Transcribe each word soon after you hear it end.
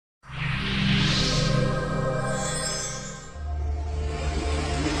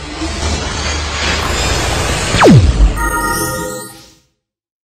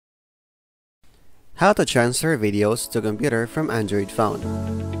How to transfer videos to computer from Android phone.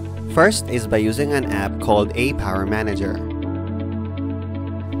 First is by using an app called ApowerManager.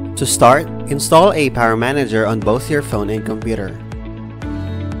 To start, install ApowerManager on both your phone and computer.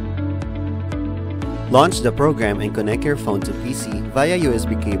 Launch the program and connect your phone to PC via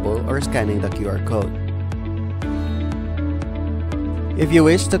USB cable or scanning the QR code. If you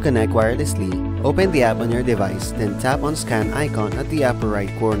wish to connect wirelessly, open the app on your device, then tap on Scan icon at the upper right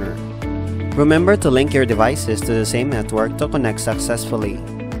corner. Remember to link your devices to the same network to connect successfully.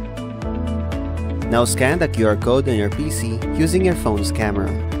 Now scan the QR code on your PC using your phone's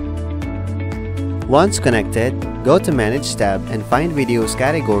camera. Once connected, go to Manage tab and find Videos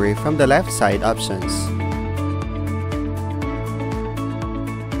category from the left side options.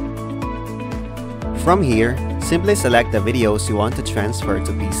 From here, simply select the videos you want to transfer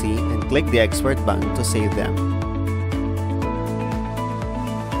to PC and click the Export button to save them.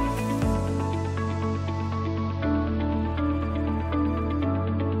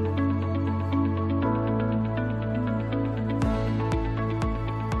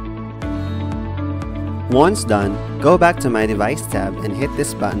 Once done, go back to My Device tab and hit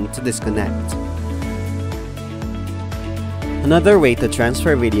this button to disconnect. Another way to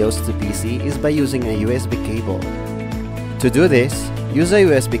transfer videos to PC is by using a USB cable. To do this, use a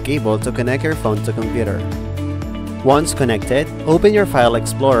USB cable to connect your phone to computer. Once connected, open your File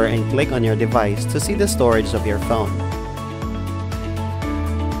Explorer and click on your device to see the storage of your phone.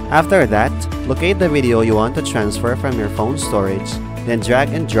 After that, locate the video you want to transfer from your phone storage, then drag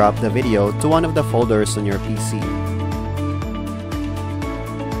and drop the video to one of the folders on your PC.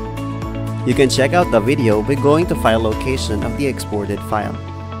 You can check out the video by going to File Location of the exported file.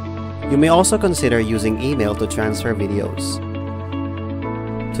 You may also consider using email to transfer videos.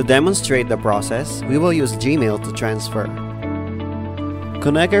 To demonstrate the process, we will use Gmail to transfer.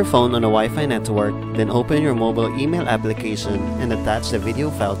 Connect your phone on a Wi-Fi network, then open your mobile email application and attach the video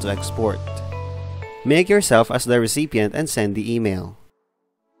file to export. Make yourself as the recipient and send the email.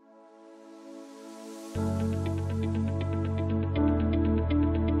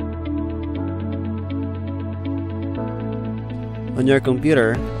 On your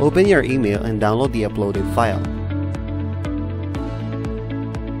computer, open your email and download the uploaded file.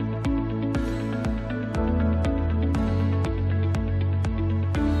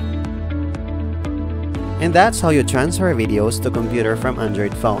 And that's how you transfer videos to computer from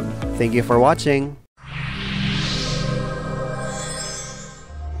Android phone. Thank you for watching!